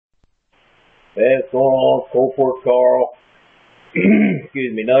Hey, what's going on? Coalport Carl.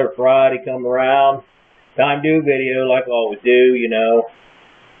 Excuse me, another Friday coming around. Time to do a video like I always do, you know.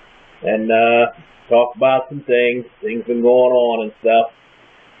 And talk about some things been going on and stuff.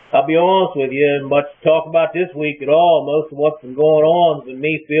 I'll be honest with you, much to talk about this week at all. Most of what's been going on has been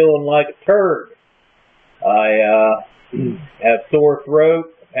me feeling like a turd. I have sore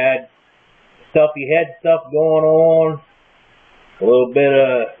throat, I've had stuffy head stuff going on, a little bit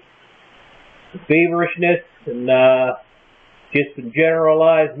of feverishness, and just a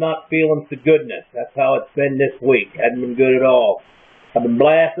generalized not feeling so goodness. That's how it's been this week. Hasn't been good at all. I've been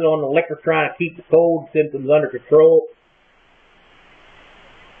blasted on the liquor trying to keep the cold symptoms under control.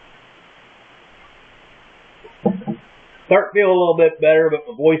 Start feeling a little bit better, but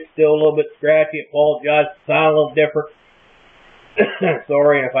my voice is still a little bit scratchy. I apologize for sounding a little different.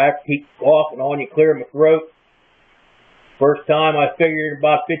 Sorry, and if I have to keep coughing on you, clear my throat. First time I figured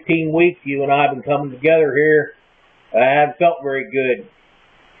about 15 weeks you and I have been coming together here. I haven't felt very good.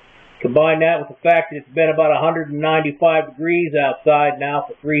 Combine that with the fact that it's been about 195 degrees outside now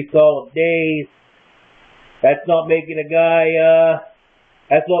for 3 solid days. That's not making a guy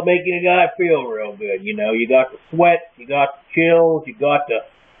feel real good. You know, you got the sweat, you got the chills, you got the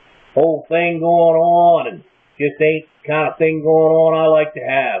whole thing going on, and just ain't the kind of thing going on I like to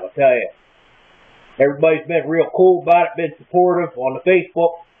have, I tell you. Everybody's been real cool about it, been supportive on the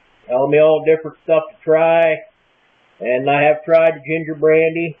Facebook, telling me all different stuff to try. And I have tried the ginger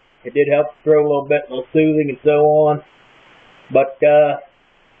brandy. It did help the throat a little bit, a little soothing and so on. But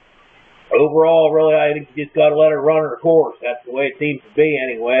overall, really, I think you just got to let her run her course. That's the way it seems to be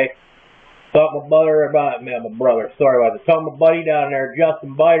anyway. Talking to my buddy down there,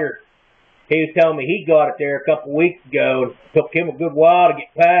 Justin Biter. He was telling me he got it there a couple weeks ago, and it took him a good while to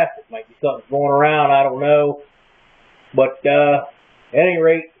get past it. Might be something going around, I don't know. But at any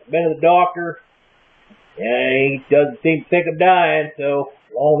rate, I've been to the doctor, and he doesn't seem to think I'm dying, so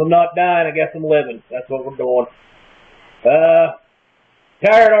as long as I'm not dying, I guess I'm living. That's what we're doing.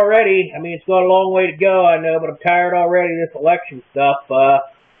 Tired already. I mean, it's got a long way to go, I know, but I'm tired already of this election stuff. I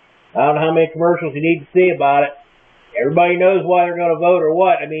don't know how many commercials you need to see about it. Everybody knows why they're going to vote or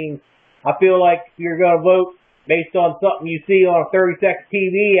what. I mean, I feel like if you're going to vote based on something you see on a 30-second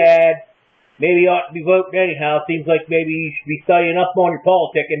TV ad, maybe you ought to be voting anyhow. Seems like maybe you should be studying up on your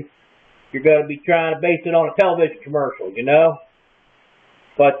politicking. You're going to be trying to base it on a television commercial, you know?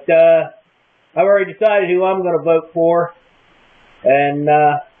 But I've already decided who I'm going to vote for. And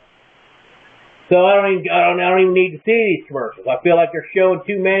so I don't even need to see these commercials. I feel like they're showing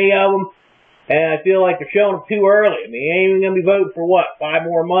too many of them. And I feel like they're showing them too early. I mean, you ain't even going to be voting for what? 5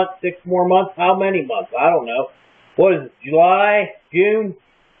 more months? 6 more months? How many months? I don't know. What is it? July? June?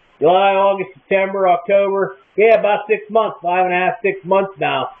 July, August, September, October? Yeah, about 6 months. 5.5, 6 months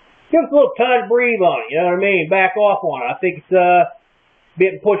now. Give us a little time to breathe on it. You know what I mean? Back off on it. I think it's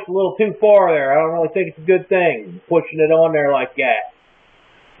getting pushed a little too far there. I don't really think it's a good thing, pushing it on there like that.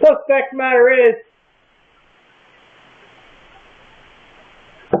 Plus, the fact of the matter is,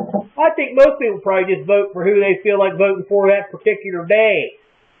 I think most people probably just vote for who they feel like voting for that particular day.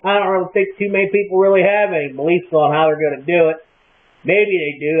 I don't really think too many people really have any beliefs on how they're going to do it. Maybe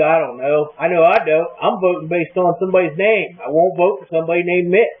they do, I don't know. I know I don't. I'm voting based on somebody's name. I won't vote for somebody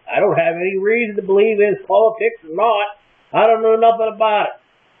named Mitt. I don't have any reason to believe in his politics or not. I don't know nothing about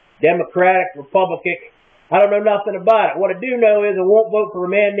it. Democratic, Republican, I don't know nothing about it. What I do know is I won't vote for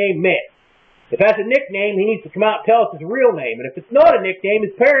a man named Mitt. If that's a nickname, he needs to come out and tell us his real name. And if it's not a nickname,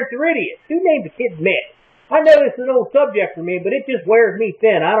 his parents are idiots. Who named the kid Mitt? I know this is an old subject for me, but it just wears me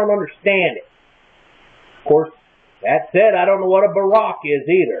thin. I don't understand it. Of course, that said, I don't know what a Barack is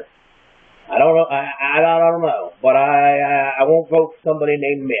either. I don't know. I don't know. But I won't vote for somebody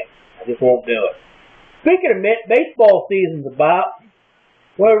named Mitt. I just won't do it. Speaking of Mitt, baseball season's about.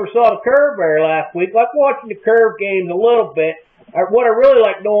 Whoever saw the Curve there last week, like watching the Curve games a little bit. What I really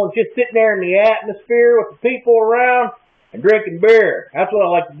like doing is just sitting there in the atmosphere with the people around and drinking beer. That's what I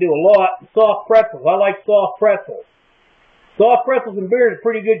like to do a lot. And soft pretzels. I like soft pretzels. Soft pretzels and beer is a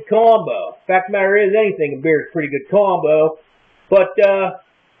pretty good combo. The fact of the matter is, anything in beer is a pretty good combo. But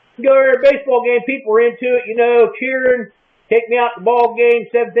you go to a baseball game, people are into it, you know, cheering. Take me out to the ball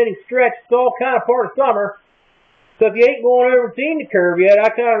game, 7th inning stretch. It's all kind of part of summer. So if you ain't going over and seen the Curve yet, I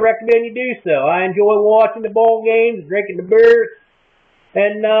kind of recommend you do so. I enjoy watching the ball games, drinking the beers,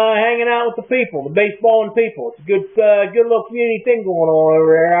 and hanging out with the people, the baseballing people. It's a good little community thing going on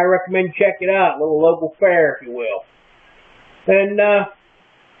over there. I recommend you check it out. A little local fair, if you will. And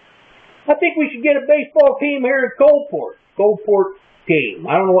I think we should get a baseball team here in Coalport. Coalport team.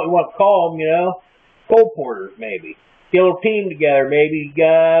 I don't know what you want to call them, you know. Coalporters, maybe. get a little team together, maybe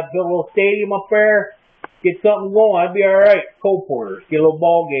build a little stadium up there, get something going. I'd be alright. Coalporters, get a little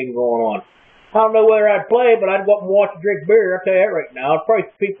ball game going on. I don't know whether I'd play, but I'd go up and watch and drink beer. I'll tell you that right now.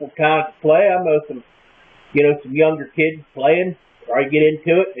 Probably some people kind of play. I know some, some younger kids playing. Probably get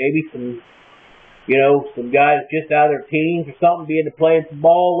into it. Maybe some, some guys just out of their teens or something, be into playing some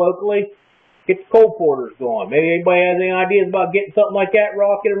ball locally. Get the Coalporters going. Maybe anybody has any ideas about getting something like that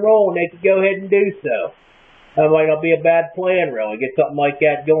rocking and rolling, they could go ahead and do so. That might not be a bad plan, really. Get something like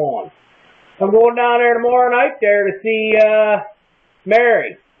that going. I'm going down there tomorrow night there to see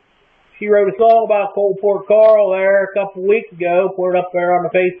Mary. She wrote a song about Coalport Carl there a couple weeks ago, put it up there on the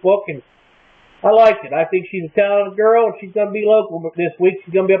Facebook, and I liked it. I think she's a talented girl, and she's going to be local this week.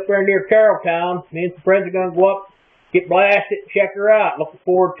 She's going to be up there near Carrolltown. Me and some friends are going to go up, get blasted, and check her out. Looking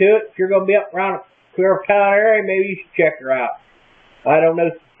forward to it. If you're going to be up around the Carrolltown area, maybe you should check her out. I don't know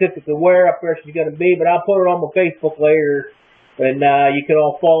specifically where up there she's going to be, but I'll put it on my Facebook later, and you can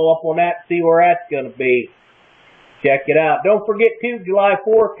all follow up on that and see where that's going to be. Check it out. Don't forget, too, July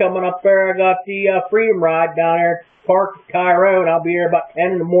 4th coming up there. I got the Freedom Ride down there at the park at Cairo, and I'll be here about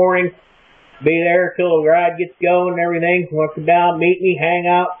 10 in the morning. Be there till the ride gets going and everything. You want to come down, meet me, hang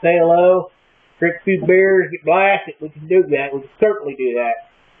out, say hello, drink a few beers, get blasted. We can do that. We can certainly do that.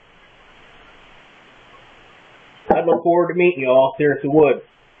 I look forward to meeting you all. Seriously would.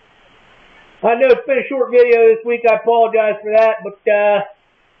 I know it's been a short video this week. I apologize for that, but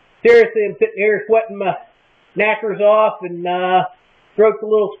seriously, I'm sitting here sweating my knackers off, and throat's a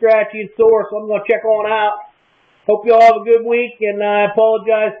little scratchy and sore, so I'm going to check on out. Hope you all have a good week, and I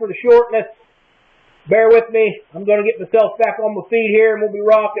apologize for the shortness. Bear with me. I'm going to get myself back on my feet here, and we'll be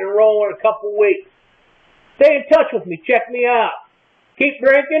rocking and rolling in a couple of weeks. Stay in touch with me. Check me out. Keep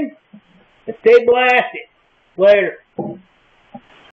drinking, and stay blasted. Later.